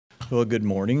Well, good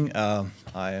morning.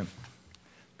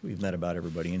 We've met about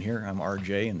everybody in here. I'm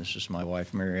RJ, and this is my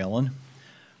wife, Mary Ellen.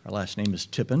 Our last name is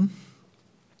Tippin.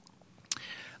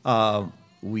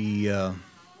 We're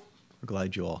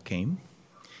glad you all came.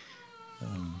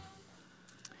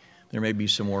 There may be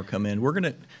some more come in. We're going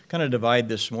to kind of divide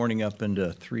this morning up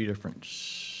into three different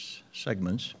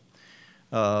segments.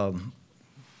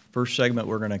 First segment,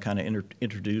 we're going to kind of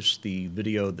introduce the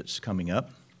video that's coming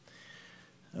up.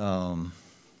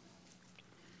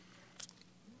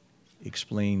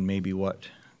 Explain maybe what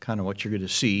you're going to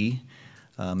see,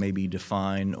 maybe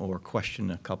define or question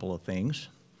a couple of things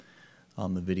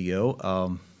on the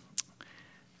video.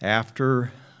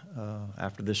 After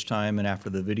this time and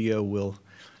after the video, we'll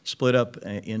split up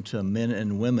into men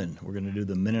and women. We're going to do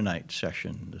the Mennonite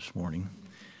session this morning,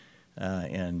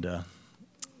 and we're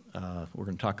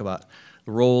going to talk about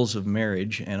the roles of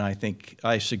marriage. And I think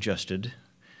I suggested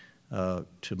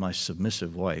to my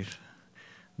submissive wife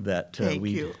that that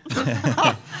we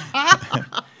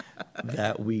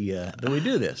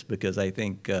do this, because I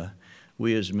think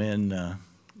we as men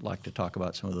like to talk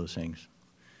about some of those things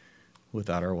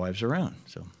without our wives around.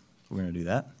 So we're going to do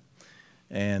that,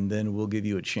 and then we'll give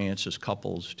you a chance as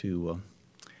couples to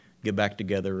get back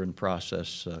together and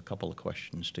process a couple of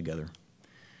questions together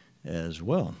as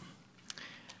well.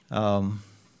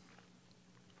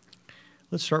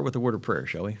 Let's start with a word of prayer,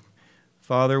 shall we?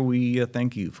 Father, we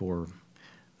thank you for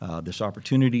this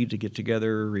opportunity to get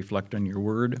together, reflect on your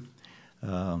word.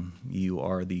 You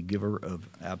are the giver of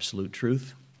absolute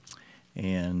truth,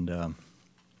 and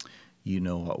you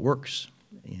know what works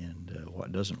and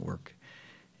what doesn't work.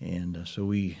 And so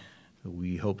we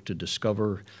hope to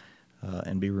discover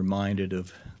and be reminded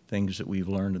of things that we've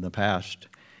learned in the past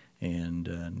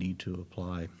and need to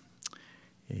apply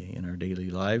in our daily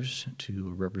lives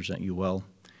to represent you well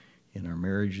in our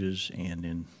marriages and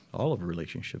in all of the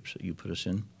relationships that you put us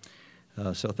in.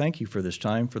 So thank you for this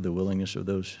time, for the willingness of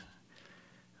those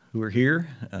who are here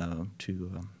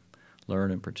to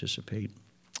learn and participate,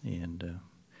 and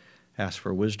ask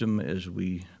for wisdom as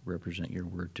we represent your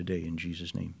word today. In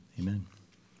Jesus' name, amen.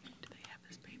 Do they have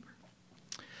this paper?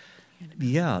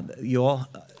 Yeah, you all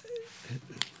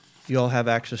have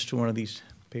access to one of these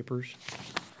papers?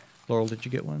 Laurel, did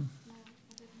you get one?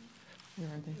 Where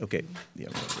are they? Okay, yeah,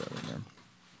 right in there.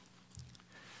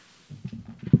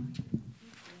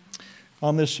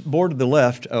 On this board to the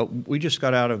left, we just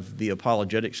got out of the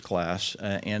apologetics class,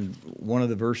 and one of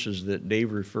the verses that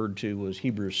Dave referred to was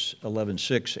Hebrews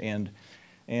 11:6, and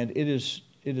it is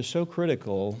so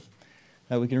critical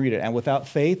that we can read it. And without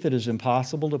faith, it is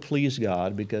impossible to please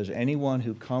God, because anyone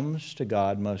who comes to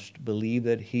God must believe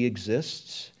that He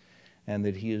exists and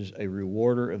that He is a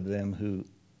rewarder of them who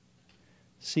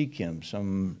seek Him.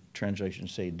 Some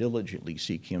translations say diligently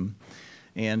seek Him.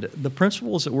 And the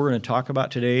principles that we're going to talk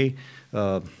about today,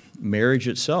 marriage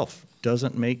itself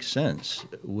doesn't make sense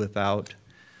without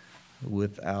a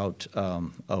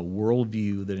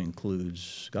worldview that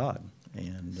includes God.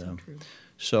 And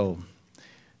so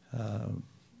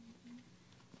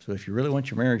if you really want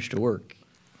your marriage to work,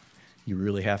 you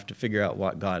really have to figure out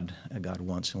what God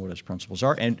wants and what His principles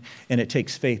are. And it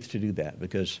takes faith to do that,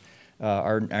 because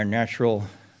our natural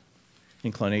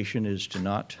inclination is to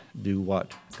not do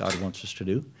what God wants us to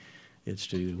do. It's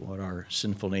to do what our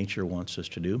sinful nature wants us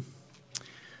to do.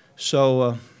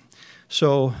 So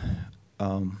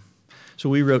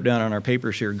we wrote down on our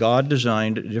papers here, God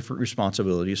designed different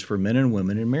responsibilities for men and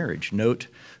women in marriage. Note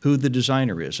who the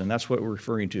designer is, and that's what we're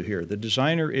referring to here. The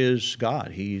designer is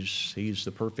God. He's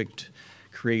the perfect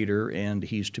creator, and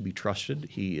He's to be trusted.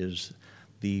 He is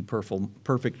the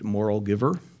perfect moral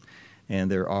giver, and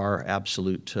there are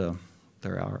absolute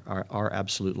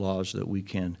laws that we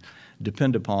can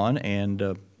depend upon and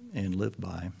live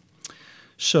by.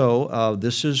 So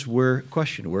this is where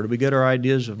do we get our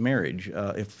ideas of marriage?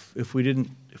 If we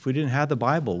didn't have the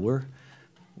Bible,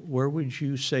 where would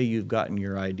you say you've gotten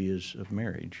your ideas of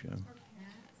marriage?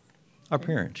 Our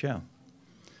parents, yeah.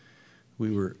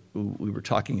 We were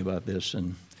talking about this,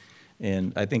 and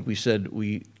I think we said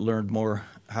we learned more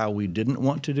how we didn't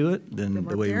want to do it than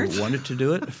the way we wanted to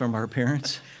do it from our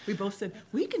parents. We both said,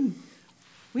 we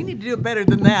need to do it better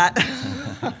than that.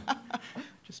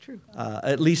 Just true.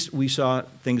 At least we saw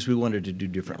things we wanted to do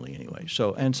differently anyway.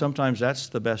 So, and sometimes that's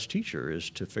the best teacher, is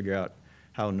to figure out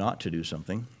how not to do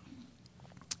something.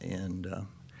 And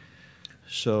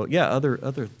so, yeah,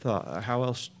 other thought. How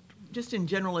else? Just in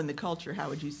general in the culture, how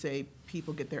would you say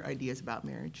people get their ideas about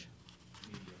marriage?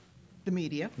 The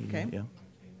media, okay. Yeah.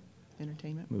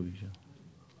 Entertainment. Movies, yeah.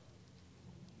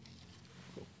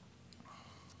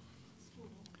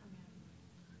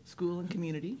 School and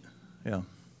community. Yeah.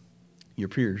 Your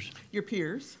peers. Your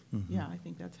peers. Mm-hmm. Yeah, I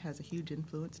think that has a huge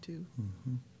influence too.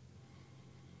 Mm-hmm.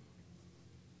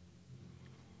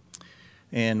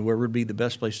 And where would be the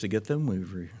best place to get them?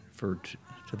 We've referred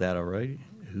to that already.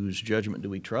 Whose judgment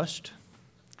do we trust?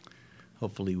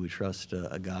 Hopefully we trust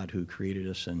a God who created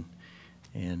us and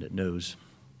knows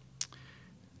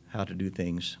how to do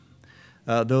things.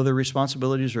 Though the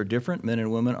responsibilities are different, men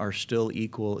and women are still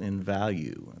equal in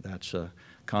value. That's a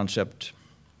concept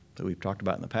that we've talked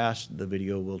about in the past. The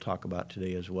video we'll talk about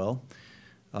today as well.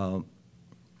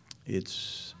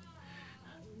 It's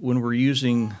when we're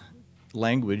using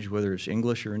language, whether it's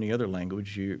English or any other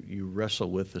language, you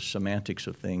wrestle with the semantics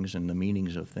of things and the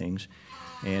meanings of things.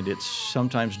 And it's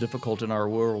sometimes difficult in our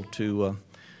world to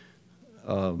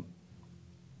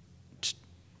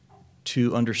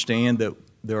understand that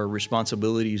there are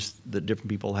responsibilities that different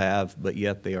people have, but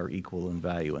yet they are equal in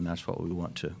value, and that's what we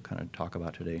want to kind of talk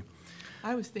about today.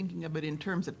 I was thinking of it in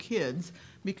terms of kids,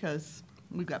 because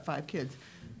we've got 5 kids,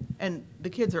 and the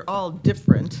kids are all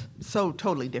different, so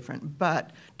totally different, but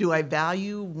do I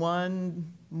value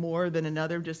one more than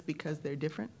another just because they're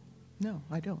different? No,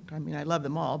 I don't. I mean, I love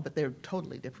them all, but they're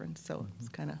totally different, so it's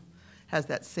kind of has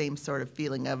that same sort of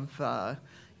feeling of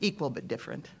equal but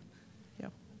different. Yeah.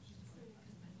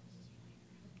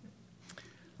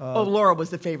 Laura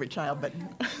was the favorite child, but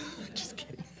just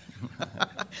kidding.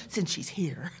 Since she's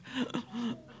here.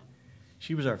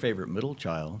 She was our favorite middle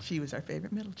child. She was our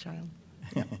favorite middle child.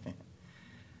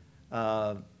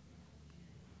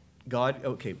 God,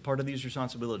 okay, part of these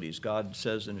responsibilities, God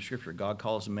says in the Scripture, God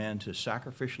calls a man to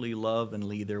sacrificially love and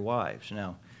lead their wives.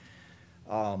 Now,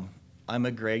 I'm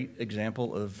a great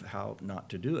example of how not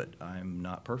to do it. I'm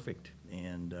not perfect,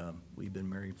 and we've been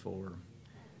married for,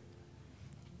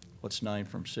 what's 9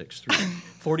 from 6?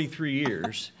 43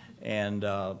 years, and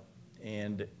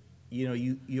you know,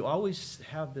 you always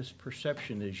have this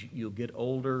perception as you'll get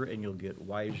older and you'll get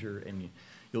wiser and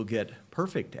you'll get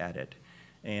perfect at it.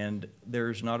 And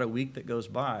there's not a week that goes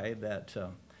by that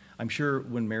I'm sure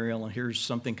when Mary Ellen hears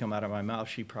something come out of my mouth,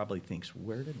 she probably thinks,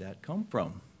 where did that come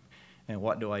from? And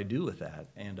what do I do with that?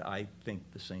 And I think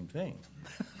the same thing.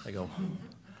 I go,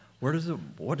 what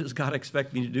does God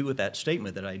expect me to do with that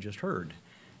statement that I just heard?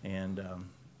 And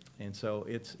so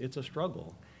it's a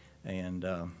struggle. And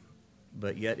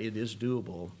but yet it is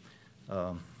doable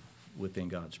within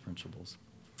God's principles.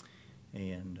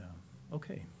 And,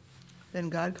 okay. Then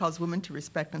God calls women to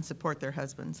respect and support their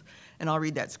husbands. And I'll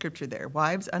read that scripture there.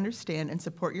 Wives, understand and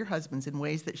support your husbands in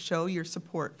ways that show your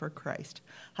support for Christ.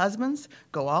 Husbands,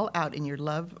 go all out in your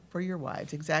love for your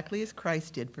wives, exactly as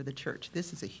Christ did for the church.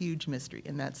 This is a huge mystery,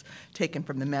 and that's taken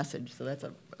from the Message. So that's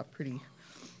a pretty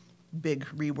big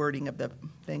rewording of the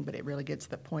thing, but it really gets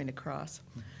the point across.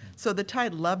 So the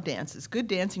title, Love Dances. Good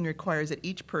dancing requires that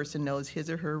each person knows his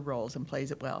or her roles and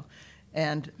plays it well.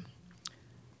 And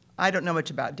I don't know much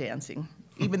about dancing,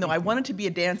 even though I wanted to be a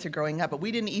dancer growing up, but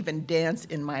we didn't even dance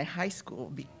in my high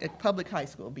school, public high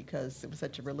school, because it was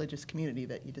such a religious community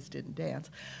that you just didn't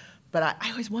dance. But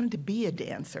I always wanted to be a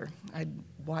dancer. I'd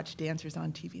watch dancers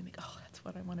on TV and think, oh, that's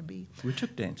what I want to be. We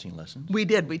took dancing lessons. We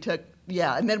did. We took,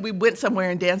 yeah. And then we went somewhere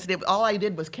and danced. All I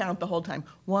did was count the whole time.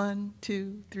 1,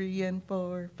 2, 3, and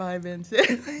 4, 5, and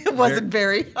 6. It wasn't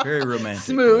very romantic.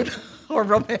 Smooth or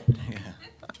romantic.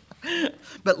 Yeah.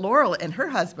 But Laurel and her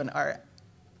husband are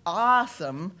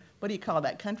awesome. What do you call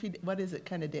that? Country, what is it,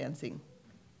 kind of dancing?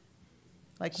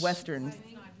 Like Western.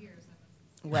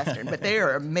 Western, but they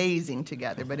are amazing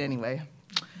together. But anyway,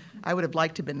 I would have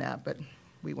liked to have been that, but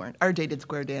we weren't. RJ did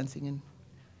square dancing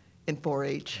in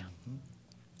 4-H.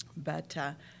 But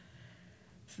so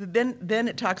then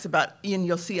it talks about, and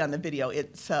you'll see on the video,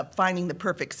 it's finding the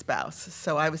perfect spouse.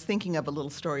 So I was thinking of a little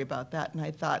story about that, and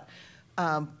I thought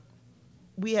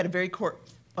we had a very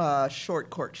short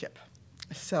courtship.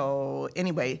 So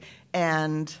anyway,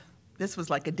 and this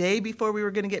was like a day before we were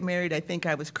going to get married. I think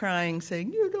I was crying,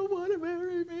 saying, "You don't want to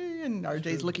marry me," and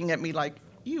RJ's looking at me like,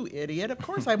 "You idiot! Of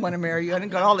course I want to marry you. I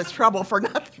didn't got all this trouble for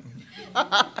nothing."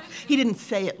 He didn't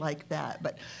say it like that,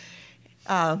 but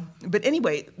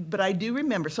anyway. But I do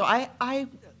remember. So I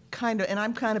kind of, and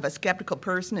I'm kind of a skeptical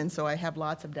person, and so I have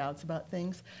lots of doubts about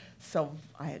things. So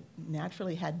I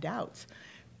naturally had doubts.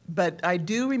 But I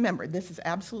do remember, this is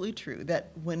absolutely true,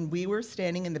 that when we were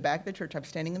standing in the back of the church, I'm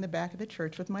standing in the back of the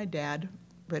church with my dad,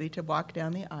 ready to walk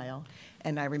down the aisle,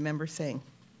 and I remember saying,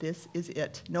 this is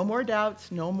it. No more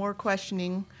doubts, no more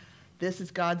questioning. This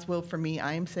is God's will for me.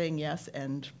 I am saying yes,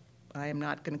 and I am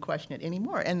not going to question it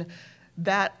anymore. And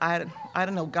that, I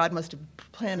don't know, God must have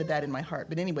planted that in my heart.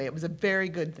 But anyway, it was a very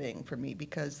good thing for me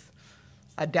because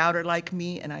a doubter like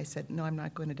me, and I said, no, I'm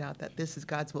not going to doubt that. This is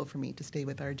God's will for me to stay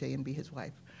with RJ and be his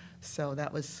wife. So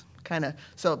that was kind of,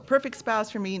 so perfect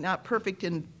spouse for me, not perfect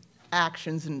in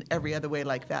actions and every other way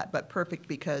like that, but perfect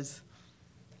because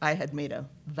I had made a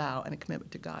vow and a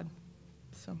commitment to God.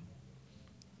 So.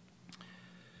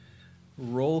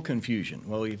 Role confusion.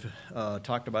 Well, we've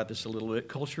talked about this a little bit.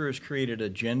 Culture has created a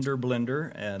gender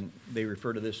blender, and they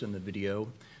refer to this in the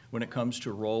video, when it comes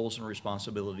to roles and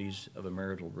responsibilities of a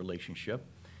marital relationship.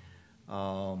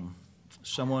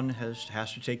 Someone has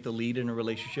to take the lead in a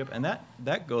relationship, and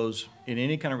that goes in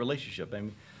any kind of relationship. I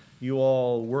mean, you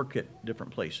all work at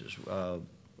different places.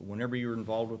 Whenever you're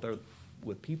involved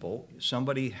with people,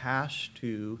 somebody has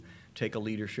to take a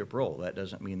leadership role. That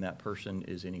doesn't mean that person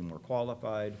is any more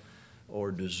qualified or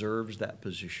deserves that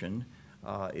position.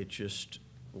 It's just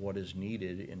what is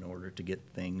needed in order to get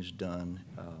things done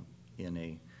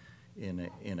in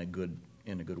a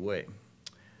good way.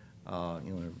 You want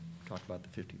to talk about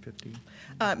the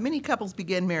 50-50? Many couples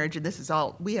begin marriage, and this is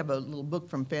all, we have a little book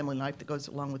from Family Life that goes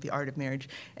along with The Art of Marriage,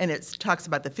 and it talks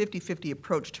about the 50-50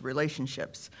 approach to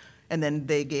relationships. And then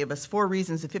they gave us 4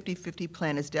 reasons the 50-50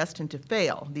 plan is destined to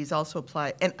fail. These also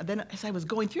apply. And then as I was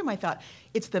going through them, I thought,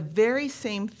 it's the very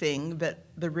same thing that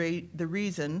the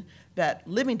reason that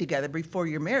living together before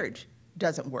your marriage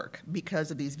doesn't work,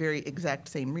 because of these very exact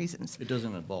same reasons. It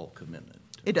doesn't involve commitment.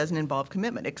 It doesn't involve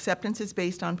commitment. Acceptance is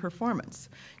based on performance.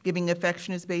 Giving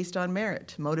affection is based on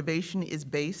merit. Motivation is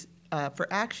based, for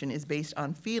action is based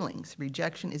on feelings.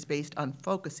 Rejection is based on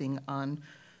focusing on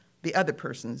the other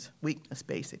person's weakness,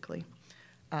 basically.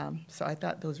 So I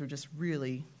thought those were just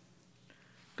really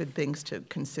good things to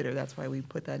consider. That's why we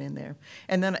put that in there.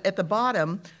 And then at the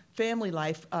bottom, Family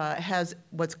Life has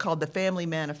what's called the Family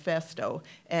Manifesto.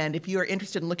 And if you're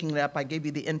interested in looking it up, I gave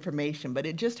you the information. But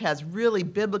it just has really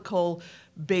biblical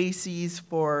bases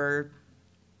for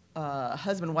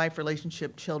husband-wife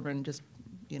relationship, children. Just,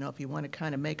 you know, if you want to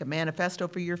kind of make a manifesto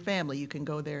for your family, you can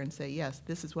go there and say, yes,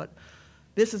 this is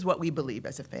what we believe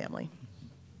as a family.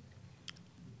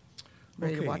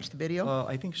 Ready to watch the video?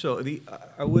 I think so.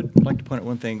 I would like to point out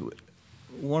one thing.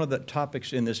 One of the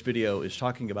topics in this video is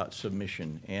talking about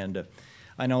submission. And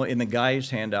I know in the guys'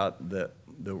 handout that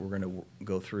we're going to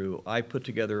go through, I put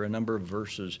together a number of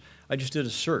verses. I just did a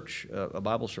search, a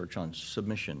Bible search on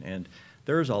submission. And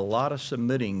there's a lot of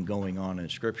submitting going on in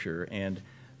Scripture. And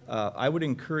I would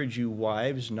encourage you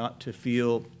wives not to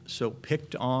feel so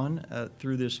picked on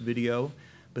through this video,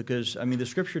 because, I mean, the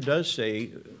Scripture does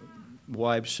say,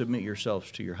 wives, submit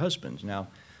yourselves to your husbands. Now,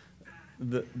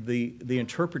 the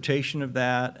interpretation of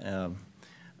that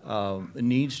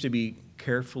needs to be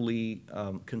carefully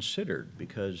considered,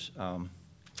 because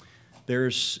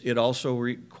there's a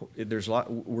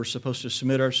lot. We're supposed to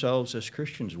submit ourselves as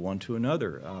Christians one to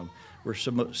another. We're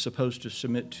supposed to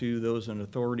submit to those in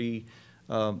authority,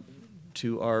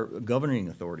 to our governing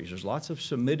authorities. There's lots of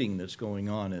submitting that's going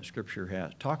on that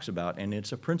Scripture talks about, and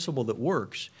it's a principle that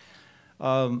works.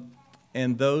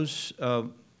 And those,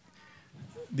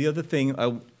 the other thing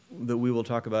that we will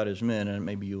talk about as men, and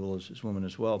maybe you will as women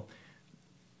as well,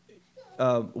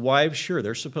 wives, sure,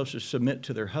 they're supposed to submit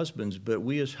to their husbands, but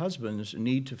we as husbands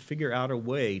need to figure out a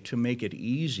way to make it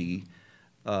easier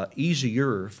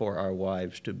for our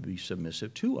wives to be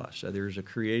submissive to us. There's a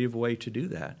creative way to do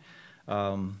that.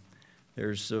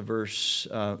 There's a verse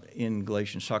in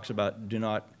Galatians talks about do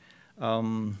not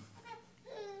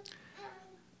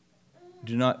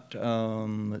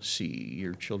let's see,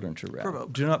 your children to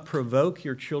wrath. Do not provoke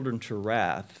your children to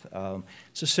wrath.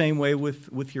 It's the same way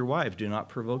with your wives. Do not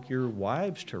provoke your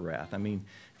wives to wrath. I mean,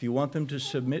 if you want them to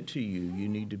submit to you, you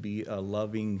need to be a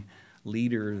loving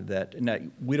leader. Now,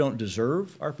 we don't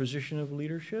deserve our position of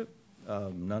leadership.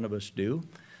 None of us do.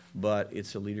 But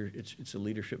it's a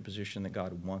leadership position that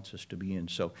God wants us to be in.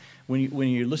 So when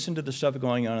you listen to the stuff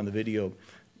going on in the video,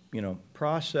 you know,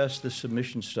 process the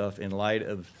submission stuff in light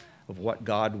of what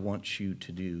God wants you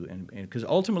to do, and because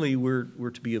ultimately we're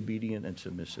to be obedient and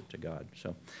submissive to God.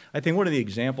 So I think one of the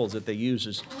examples that they use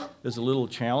is a little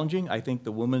challenging. I think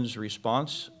the woman's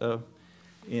response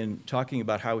in talking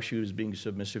about how she was being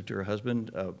submissive to her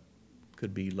husband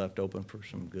could be left open for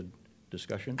some good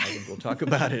discussion. I think we'll talk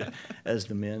about it as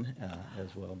the men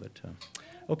as well. But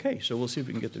okay, so we'll see if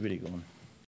we can get the video going.